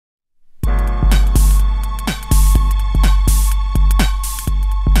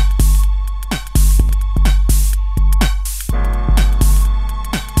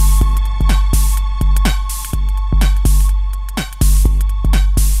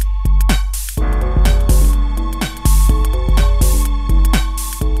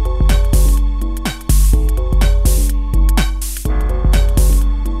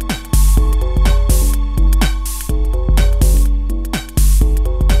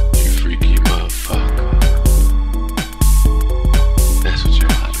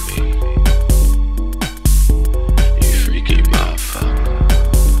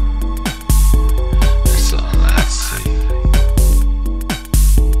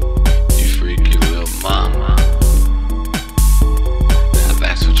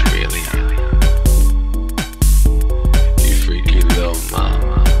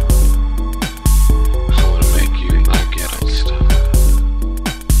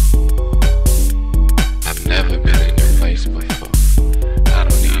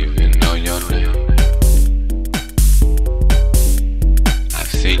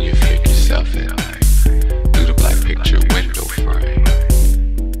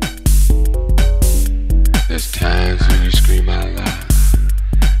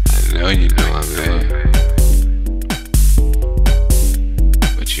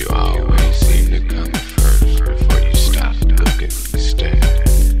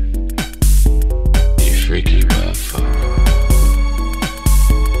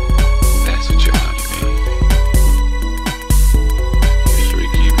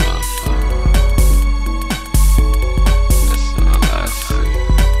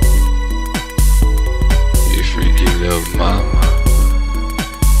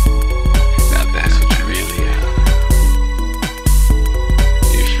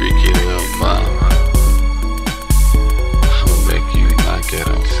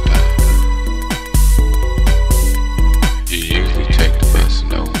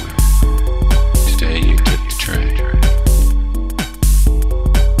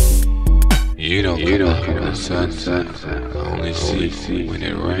see when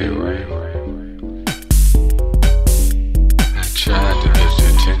it rain. I tried to get your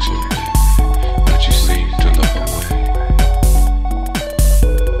attention, babe, but you seem to look away.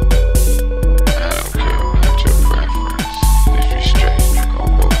 I don't care about your preference. If you straight, go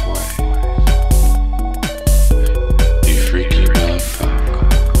both ways. You freaky motherfucker.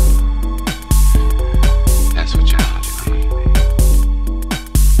 That's what you ought to be.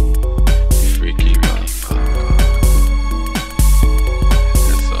 You freaky motherfucker.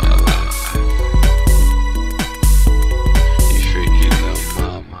 That's all I say. You freaky little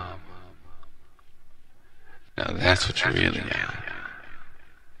mama. Now that's what you really are.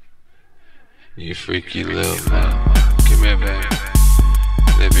 You freaky little mama. Come here, baby.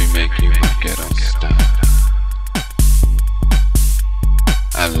 Let me make you my ghetto stop.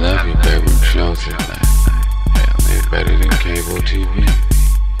 I love you, baby. Shows tonight. Hell, they're better than cable TV.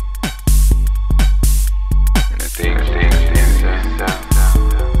 And the things inside.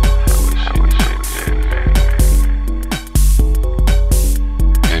 I wish you did.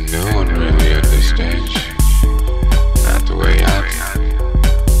 And no one really understands you. Not the way I do.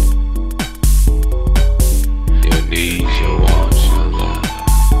 Your needs, your wants, your love,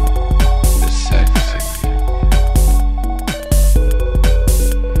 the sex in you.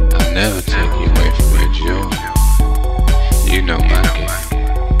 I'll never take you away from your joy. You know my game.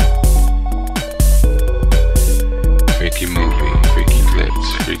 Freaky movie, freaky clips,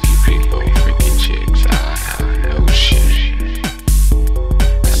 freaky people, freaky chicks. I have no shit.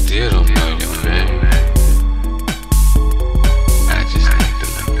 I still don't know your name. I just need to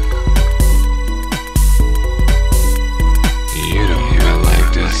look. You don't even like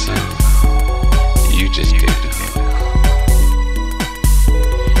this song. You just did the hook.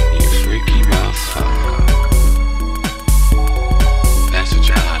 You freaky motherfucker. That's what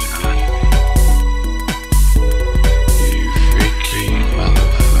you ought to be. You freaky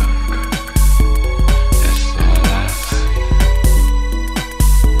motherfucker. That's all I see.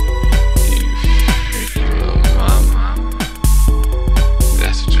 You freaky little mama.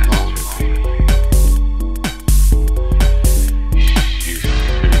 That's what you want to be. You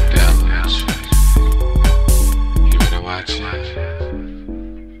freak devil. You better watch it.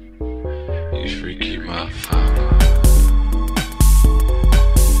 You freaky motherfucker.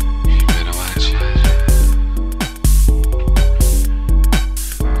 You better watch it.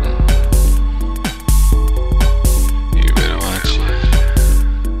 You better watch it.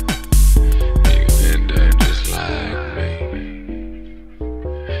 You end up just like me.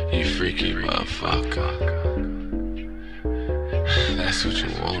 You freaky motherfucker. That's what you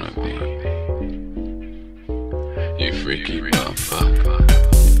wanna be. You freaky motherfucker.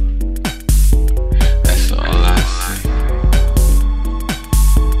 That's all I see.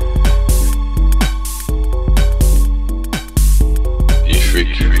 You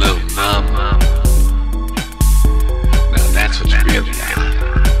freaky little mama.